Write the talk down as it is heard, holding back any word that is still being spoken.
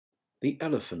The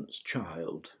Elephant's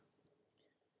Child.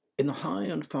 In the high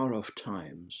and far-off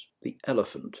times, the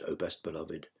elephant, O best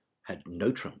beloved, had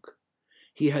no trunk.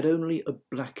 He had only a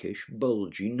blackish,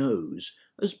 bulgy nose,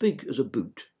 as big as a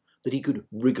boot, that he could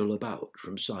wriggle about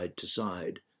from side to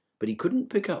side, but he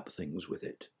couldn't pick up things with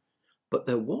it. But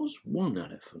there was one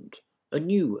elephant, a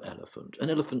new elephant, an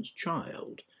elephant's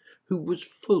child, who was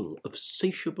full of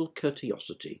satiable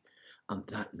courteosity, and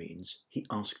that means he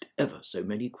asked ever so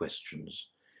many questions.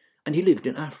 And he lived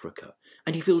in Africa,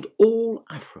 and he filled all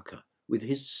Africa with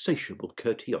his satiable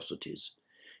courteosities.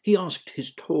 He asked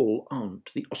his tall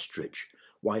aunt, the ostrich,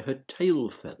 why her tail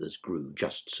feathers grew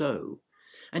just so,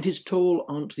 and his tall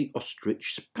aunt, the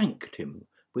ostrich, spanked him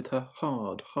with her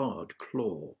hard, hard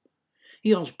claw.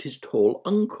 He asked his tall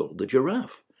uncle, the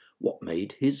giraffe, what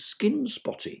made his skin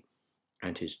spotty,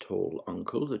 and his tall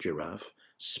uncle, the giraffe,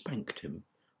 spanked him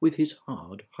with his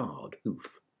hard, hard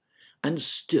hoof. And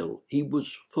still he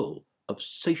was full of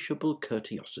satiable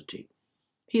courteosity.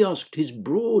 He asked his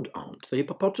broad aunt, the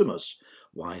hippopotamus,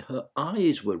 why her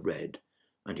eyes were red,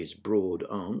 and his broad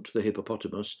aunt, the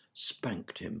hippopotamus,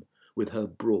 spanked him with her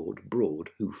broad,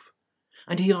 broad hoof.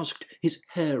 And he asked his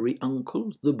hairy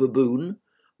uncle, the baboon,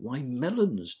 why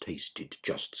melons tasted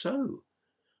just so,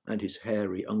 and his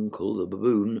hairy uncle, the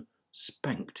baboon,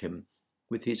 spanked him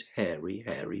with his hairy,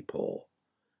 hairy paw.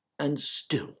 And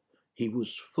still he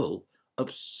was full of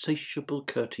satiable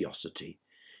courteosity.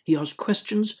 He asked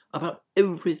questions about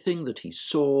everything that he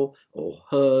saw, or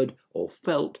heard, or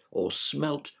felt, or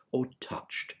smelt, or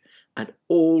touched, and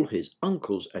all his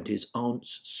uncles and his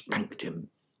aunts spanked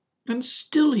him, and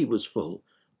still he was full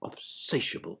of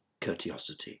satiable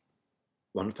courteosity.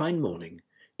 One fine morning,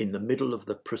 in the middle of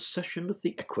the procession of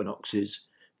the equinoxes,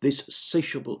 this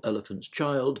satiable elephant's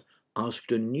child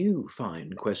asked a new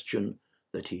fine question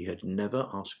that he had never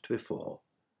asked before.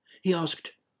 He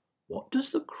asked, "What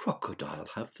does the crocodile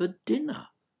have for dinner?"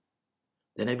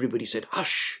 Then everybody said,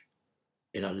 "Hush!"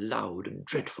 in a loud and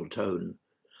dreadful tone,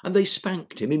 and they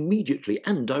spanked him immediately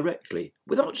and directly,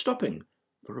 without stopping,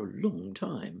 for a long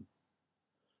time.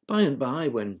 By and by,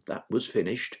 when that was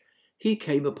finished, he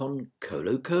came upon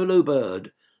Colo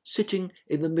Bird, sitting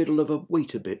in the middle of a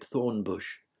wait-a-bit thorn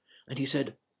bush, and he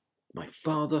said, "My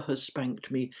father has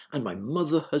spanked me, and my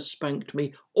mother has spanked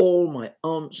me, all my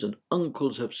aunts and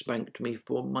uncles have spanked me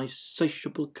for my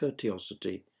satiable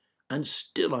courteosity, and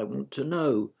still I want to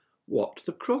know what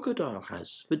the crocodile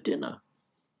has for dinner."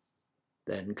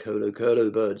 Then Colo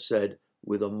Bird said,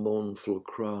 with a mournful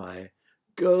cry,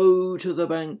 "Go to the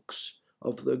banks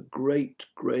of the great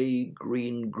grey,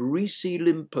 green, greasy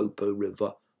Limpopo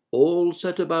River, all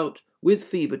set about with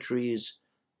fever trees,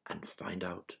 and find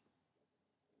out."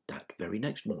 That very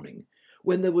next morning,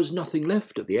 when there was nothing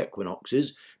left of the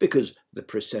equinoxes, because the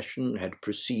procession had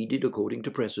proceeded according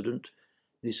to precedent,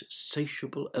 this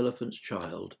satiable elephant's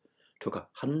child took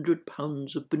 100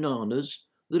 pounds of bananas,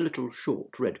 the little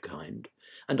short red kind,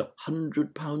 and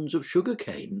 100 pounds of sugar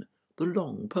cane, the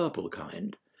long purple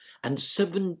kind, and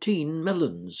 17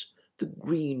 melons, the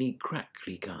greeny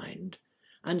crackly kind,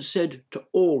 and said to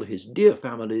all his dear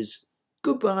families,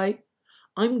 "Goodbye.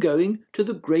 I'm going to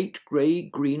the great grey,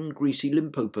 green, greasy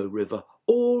Limpopo River,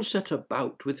 all set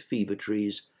about with fever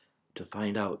trees, to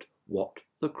find out what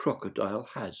the crocodile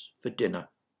has for dinner."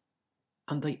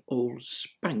 And they all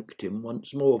spanked him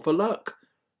once more for luck,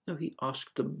 though he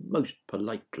asked them most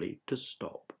politely to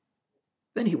stop.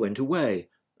 Then he went away,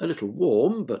 a little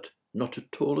warm, but not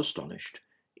at all astonished,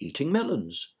 eating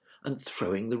melons and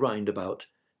throwing the rind about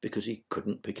because he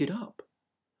couldn't pick it up.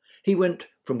 He went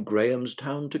from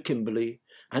Grahamstown to Kimberley,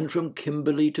 and from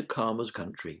Kimberley to Karma's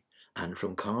country, and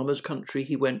from Karma's country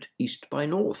he went east by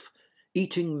north,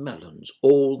 eating melons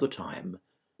all the time,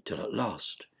 till at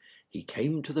last he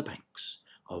came to the banks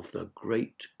of the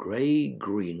great grey,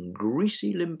 green,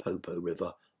 greasy Limpopo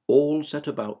River, all set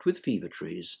about with fever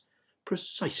trees,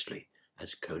 precisely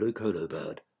as Colo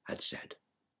Bird had said.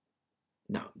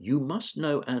 Now, you must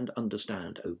know and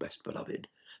understand, O best beloved,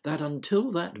 that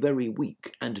until that very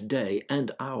week and day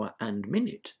and hour and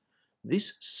minute,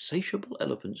 this satiable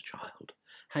elephant's child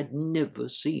had never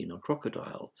seen a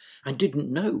crocodile and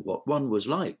didn't know what one was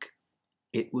like.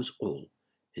 It was all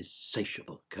his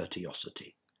satiable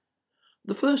courteosity.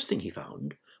 The first thing he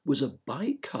found was a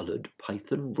bicoloured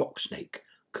python rock snake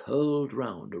curled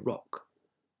round a rock.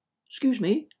 "Excuse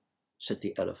me," said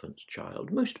the elephant's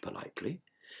child most politely,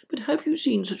 "but have you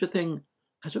seen such a thing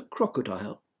as a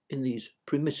crocodile in these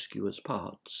promiscuous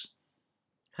parts?"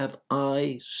 "Have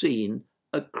I seen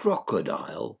a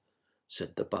crocodile?"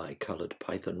 said the bicoloured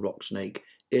python rock snake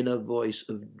in a voice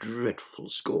of dreadful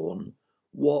scorn.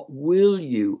 "What will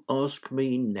you ask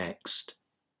me next?"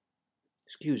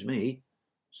 "Excuse me,"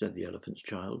 said the elephant's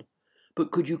child,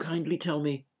 "but could you kindly tell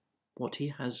me what he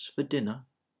has for dinner?"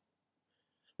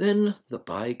 Then the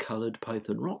bi-coloured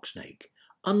python rock snake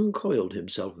uncoiled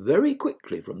himself very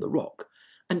quickly from the rock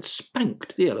and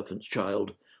spanked the elephant's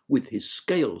child with his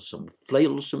scalesome,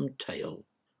 flailsome tail.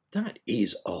 "That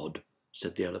is odd,"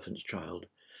 said the elephant's child,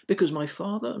 "because my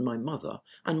father and my mother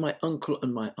and my uncle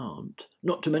and my aunt,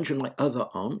 not to mention my other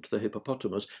aunt, the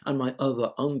hippopotamus, and my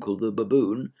other uncle, the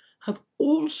baboon, have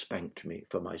all spanked me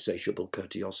for my satiable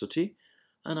courteosity,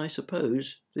 and I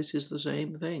suppose this is the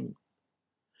same thing."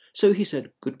 So he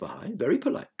said goodbye very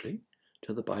politely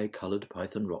to the bi-coloured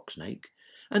python rock snake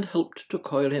and helped to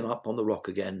coil him up on the rock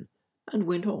again, and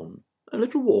went on, a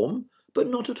little warm, but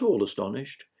not at all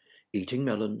astonished, eating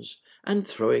melons and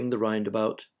throwing the rind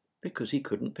about because he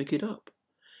couldn't pick it up,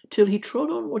 till he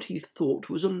trod on what he thought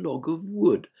was a log of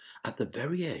wood at the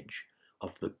very edge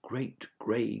of the great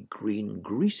grey-green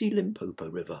greasy Limpopo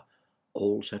River,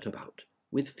 all set about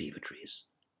with fever trees.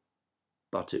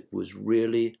 But it was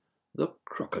really the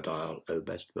crocodile, O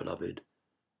best beloved,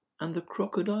 and the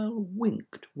crocodile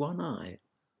winked one eye,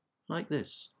 like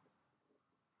this.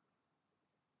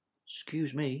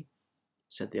 "Excuse me,"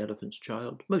 said the elephant's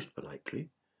child, most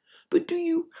politely, "but do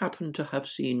you happen to have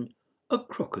seen a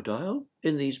crocodile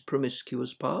in these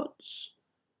promiscuous parts?"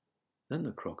 Then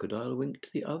the crocodile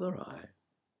winked the other eye,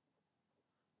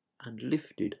 and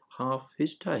lifted half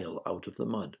his tail out of the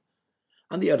mud,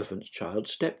 and the elephant's child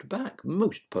stepped back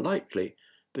most politely,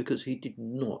 because he did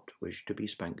not wish to be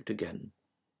spanked again.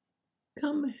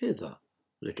 "Come hither,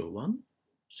 little one,"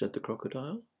 said the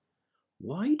crocodile.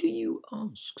 "Why do you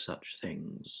ask such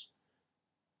things?"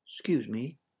 "Excuse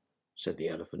me," said the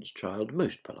elephant's child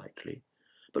most politely,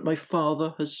 "but my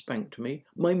father has spanked me,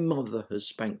 my mother has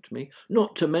spanked me,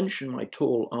 not to mention my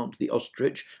tall aunt the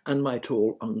ostrich and my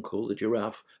tall uncle the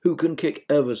giraffe, who can kick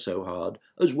ever so hard,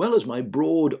 as well as my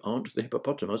broad aunt the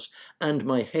hippopotamus and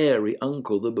my hairy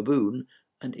uncle the baboon,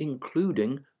 and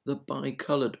including the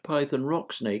bi-coloured python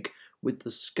rock snake with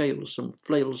the scalesome,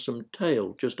 flailsome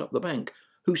tail just up the bank,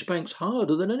 who spanks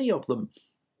harder than any of them.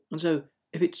 And so,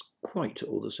 if it's quite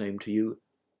all the same to you,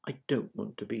 I don't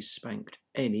want to be spanked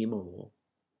any more."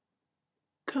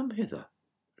 "Come hither,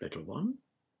 little one,"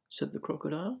 said the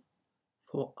crocodile,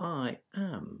 "for I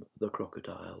am the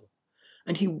crocodile."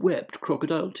 And he wept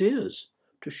crocodile tears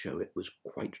to show it was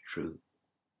quite true.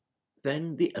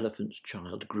 Then the elephant's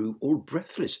child grew all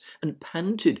breathless and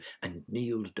panted and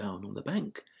kneeled down on the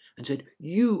bank and said,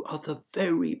 "You are the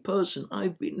very person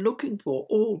I've been looking for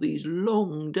all these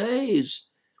long days.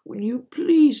 Will you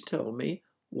please tell me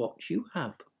what you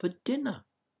have for dinner?"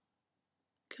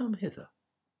 "Come hither,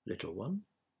 little one,"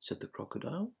 said the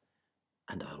crocodile,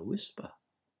 "and I'll whisper."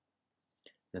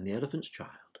 Then the elephant's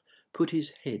child put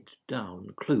his head down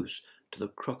close to the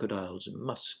crocodile's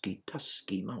musky,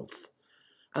 tusky mouth,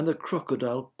 and the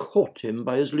crocodile caught him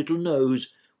by his little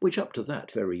nose, which up to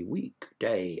that very week,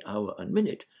 day, hour, and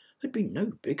minute had been no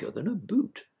bigger than a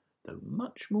boot, though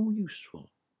much more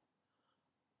useful.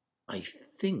 "I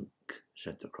think,"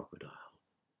 said the crocodile,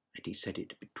 and he said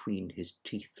it between his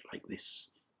teeth like this,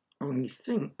 "I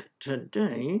think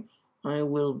today I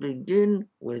will begin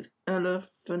with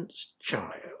elephant's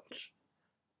child."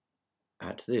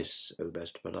 At this, O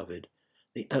best beloved,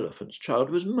 the elephant's child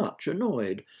was much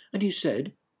annoyed, and he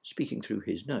said, speaking through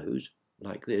his nose,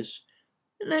 like this,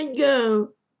 "Let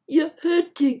go, you're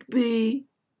hurting me."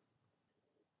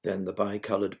 Then the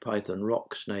bi-coloured python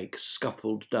rock snake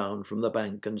scuffled down from the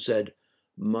bank and said,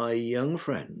 "My young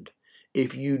friend,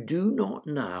 if you do not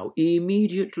now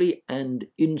immediately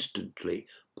and instantly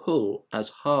pull as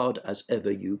hard as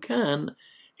ever you can,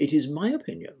 it is my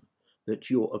opinion that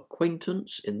your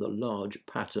acquaintance in the large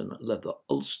pattern leather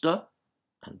ulster,"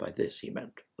 and by this he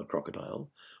meant the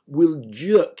crocodile, "will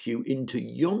jerk you into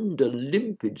yonder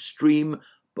limpid stream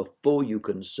before you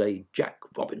can say Jack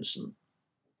Robinson."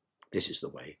 This is the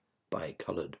way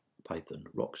bi-coloured python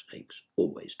rock snakes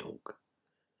always talk.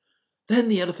 Then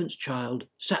the elephant's child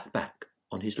sat back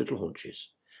on his little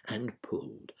haunches and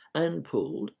pulled and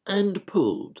pulled and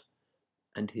pulled,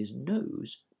 and his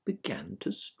nose began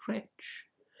to stretch,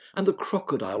 and the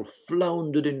crocodile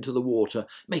floundered into the water,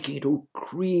 making it all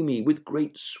creamy with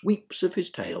great sweeps of his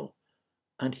tail,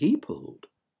 and he pulled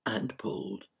and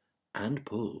pulled and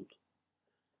pulled,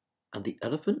 and the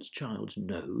elephant's child's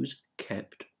nose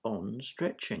kept on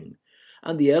stretching,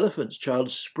 and the elephant's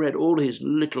child spread all his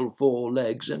little four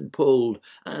legs and pulled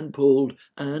and pulled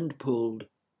and pulled,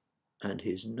 and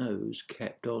his nose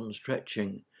kept on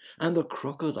stretching, and the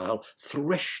crocodile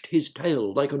threshed his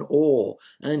tail like an oar,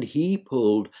 and he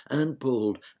pulled and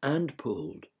pulled and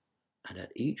pulled, and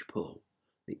at each pull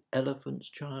the elephant's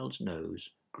child's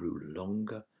nose grew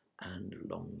longer and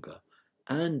longer,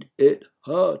 and it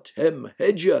hurt him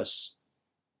hideous.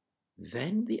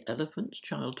 Then the elephant's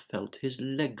child felt his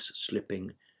legs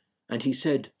slipping, and he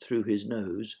said through his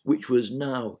nose, which was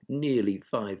now nearly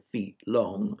 5 feet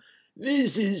long,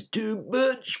 "This is too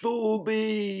much for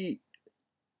me."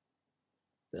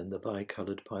 Then the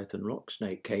bi-coloured python rock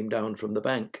snake came down from the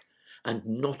bank and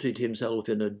knotted himself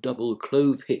in a double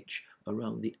clove hitch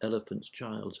around the elephant's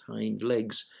child's hind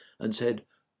legs and said,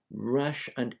 "Rash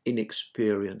and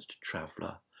inexperienced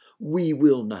traveller, we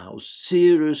will now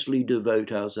seriously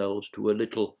devote ourselves to a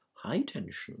little high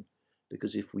tension,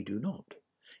 because if we do not,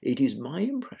 it is my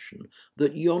impression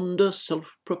that yonder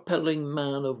self-propelling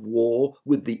man of war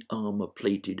with the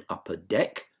armour-plated upper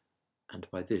deck," and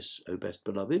by this, O best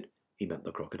beloved, he meant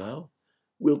the crocodile,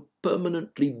 "will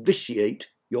permanently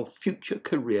vitiate your future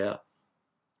career."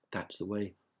 That's the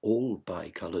way all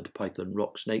bi-coloured python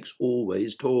rock snakes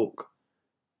always talk.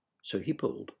 So he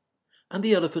pulled, and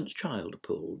the elephant's child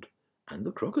pulled, and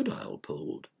the crocodile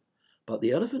pulled. But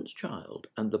the elephant's child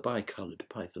and the bi-coloured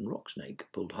python rock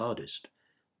snake pulled hardest,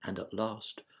 and at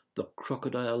last the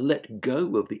crocodile let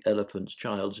go of the elephant's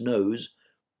child's nose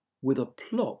with a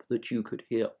plop that you could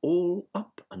hear all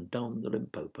up and down the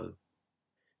Limpopo.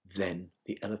 Then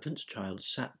the elephant's child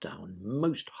sat down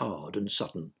most hard and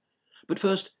sudden, but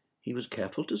first he was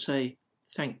careful to say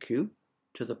 "thank you"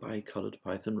 to the bi-coloured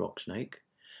python rock snake,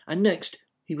 and next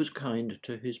he was kind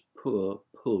to his poor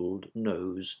pulled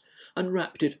nose, and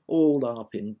wrapped it all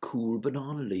up in cool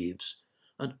banana leaves,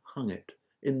 and hung it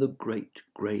in the great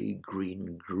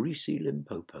grey-green greasy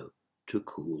Limpopo to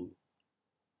cool.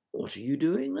 "What are you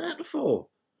doing that for?"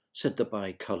 said the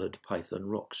bi-coloured python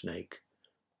rock snake.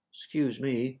 "Excuse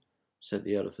me," said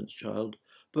the elephant's child,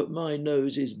 "but my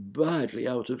nose is badly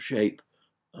out of shape,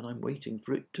 and I'm waiting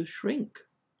for it to shrink."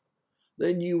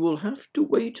 "Then you will have to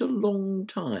wait a long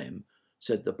time,"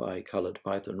 said the bi-coloured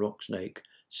python rock snake.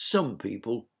 "Some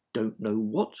people don't know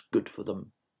what's good for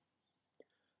them."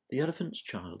 The elephant's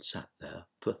child sat there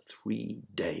for 3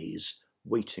 days,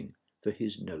 waiting for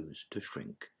his nose to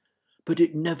shrink, but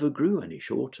it never grew any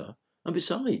shorter, and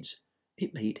besides,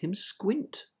 it made him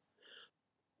squint.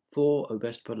 For, O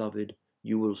best beloved,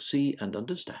 you will see and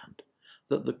understand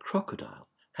that the crocodile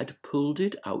had pulled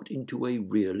it out into a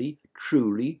really,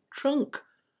 truly trunk,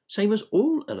 same as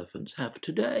all elephants have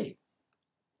today.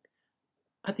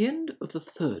 At the end of the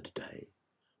 3rd day,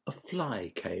 a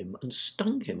fly came and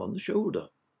stung him on the shoulder,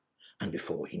 and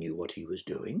before he knew what he was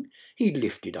doing, he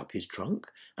lifted up his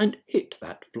trunk and hit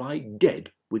that fly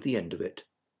dead with the end of it.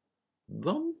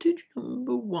 "Vantage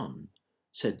number 1,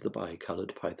 said the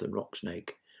bi-coloured python rock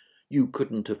snake. "You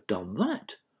couldn't have done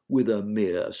that with a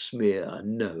mere smear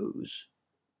nose.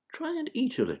 Try and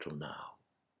eat a little now."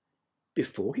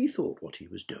 Before he thought what he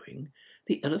was doing,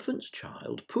 the elephant's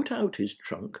child put out his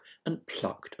trunk and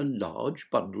plucked a large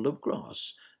bundle of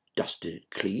grass, dusted it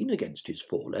clean against his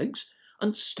forelegs,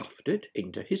 and stuffed it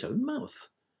into his own mouth.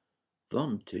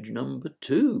 "Vantage number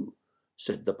 2,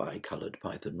 said the bi-coloured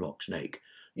python rock snake.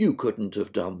 "You couldn't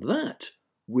have done that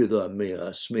with a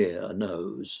mere smear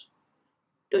nose.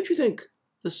 Don't you think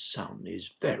the sun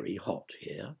is very hot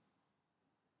here?"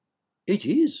 "It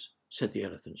is," said the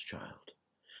elephant's child,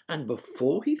 and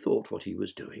before he thought what he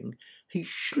was doing, he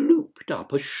slooped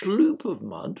up a sloop of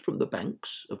mud from the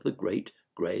banks of the great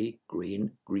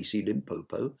grey-green greasy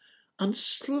Limpopo and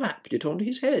slapped it on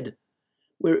his head,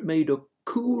 where it made a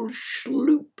cool,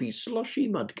 sloopy, sloshy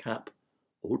mudcap,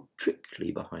 all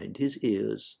trickly behind his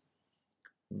ears.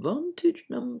 "Vantage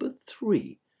number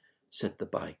 3, said the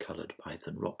bi-coloured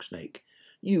python rock snake.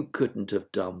 "You couldn't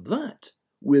have done that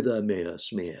with a mere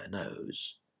smear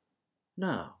nose.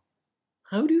 Now,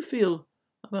 how do you feel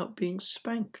about being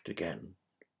spanked again?"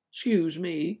 "Excuse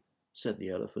me," said the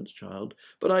elephant's child,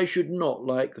 "but I should not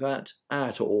like that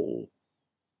at all."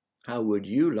 "How would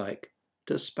you like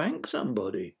to spank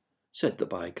somebody?" said the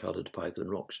bi-coloured python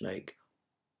rock snake.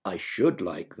 "I should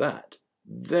like that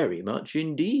very much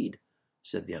indeed,"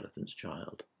 said the elephant's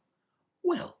child.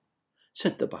 "Well,"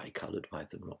 said the bi-coloured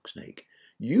python rock snake,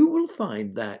 "you will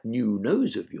find that new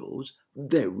nose of yours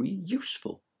very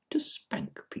useful to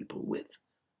spank people with."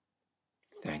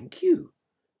 "Thank you,"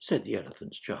 said the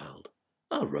elephant's child.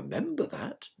 "I'll remember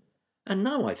that. And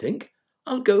now I think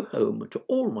I'll go home to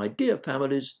all my dear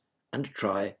families and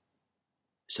try."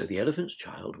 So the elephant's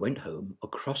child went home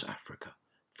across Africa,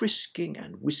 frisking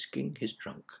and whisking his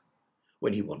trunk.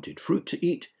 When he wanted fruit to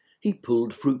eat, he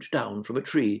pulled fruit down from a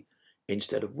tree,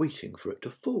 instead of waiting for it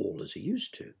to fall as he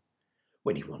used to.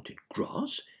 When he wanted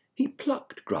grass, he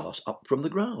plucked grass up from the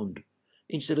ground,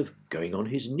 instead of going on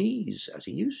his knees as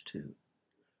he used to.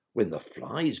 When the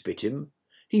flies bit him,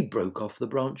 he broke off the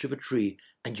branch of a tree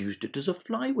and used it as a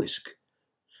fly whisk.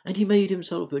 And he made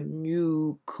himself a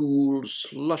new, cool,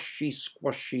 slushy,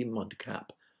 squashy mud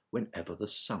cap whenever the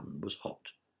sun was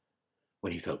hot.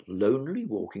 When he felt lonely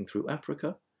walking through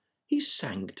Africa, he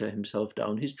sang to himself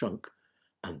down his trunk,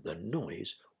 and the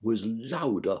noise was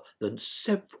louder than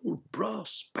several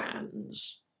brass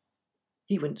bands.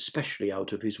 He went specially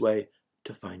out of his way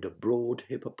to find a broad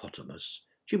hippopotamus.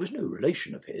 She was no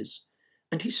relation of his,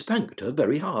 and he spanked her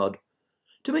very hard,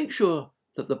 to make sure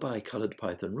that the bicoloured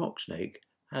python rock snake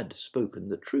had spoken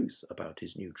the truth about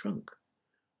his new trunk.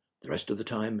 The rest of the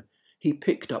time he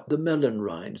picked up the melon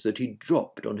rinds that he'd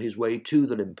dropped on his way to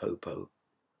the Limpopo,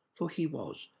 for he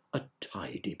was a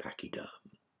tidy pachyderm.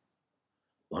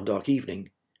 One dark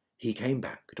evening he came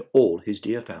back to all his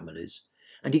dear families,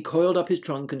 and he coiled up his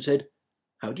trunk and said,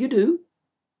 "How do you do?"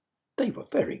 They were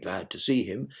very glad to see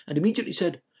him, and immediately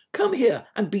said, "Come here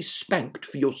and be spanked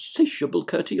for your satiable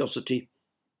courteosity."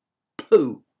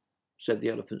 "Pooh," said the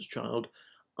elephant's child,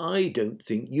 "I don't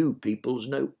think you peoples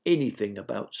know anything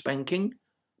about spanking,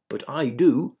 but I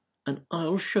do, and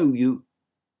I'll show you."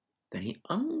 Then he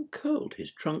uncurled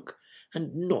his trunk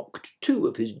and knocked two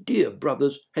of his dear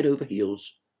brothers head over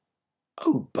heels.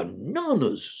 "Oh,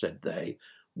 bananas," said they,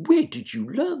 "where did you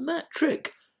learn that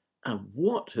trick? And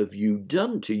what have you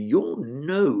done to your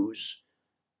nose?"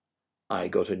 "I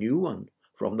got a new one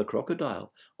from the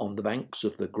crocodile on the banks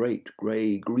of the great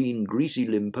grey, green, greasy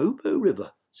Limpopo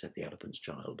River," said the elephant's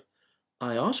child.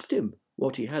 "I asked him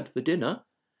what he had for dinner,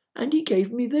 and he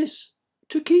gave me this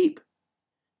to keep."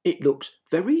 "It looks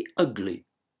very ugly,"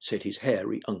 said his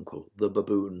hairy uncle, the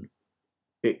baboon.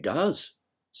 "It does,"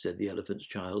 said the elephant's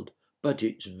child, "but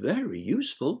it's very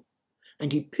useful."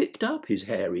 And he picked up his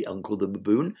hairy uncle, the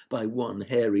baboon, by one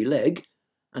hairy leg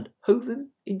and hove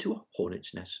him into a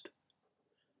hornet's nest.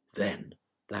 Then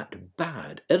that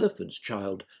bad elephant's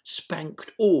child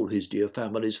spanked all his dear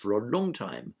families for a long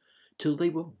time, till they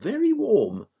were very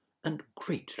warm and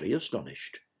greatly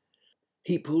astonished.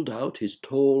 He pulled out his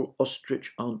tall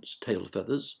ostrich aunt's tail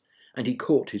feathers, and he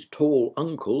caught his tall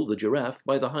uncle, the giraffe,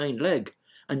 by the hind leg,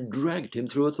 and dragged him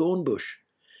through a thorn bush,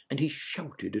 and he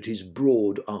shouted at his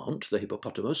broad aunt, the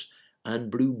hippopotamus,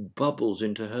 and blew bubbles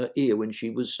into her ear when she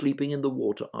was sleeping in the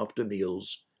water after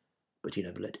meals. But he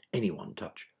never let anyone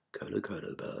touch Colo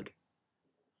Colo Bird.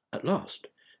 At last,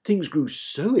 things grew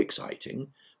so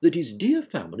exciting that his dear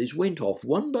families went off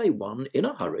one by one in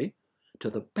a hurry to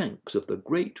the banks of the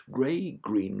great grey,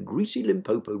 green, greasy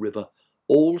Limpopo River,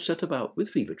 all set about with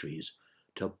fever trees,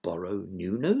 to borrow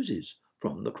new noses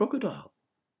from the crocodile.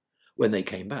 When they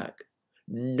came back,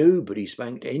 nobody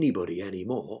spanked anybody any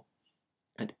more,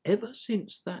 and ever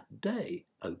since that day,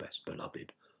 O best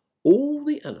beloved, all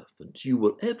the elephants you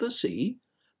will ever see,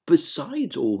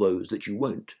 besides all those that you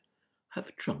won't,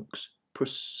 have trunks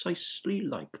precisely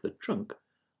like the trunk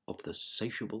of the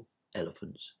satiable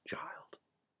elephant's child.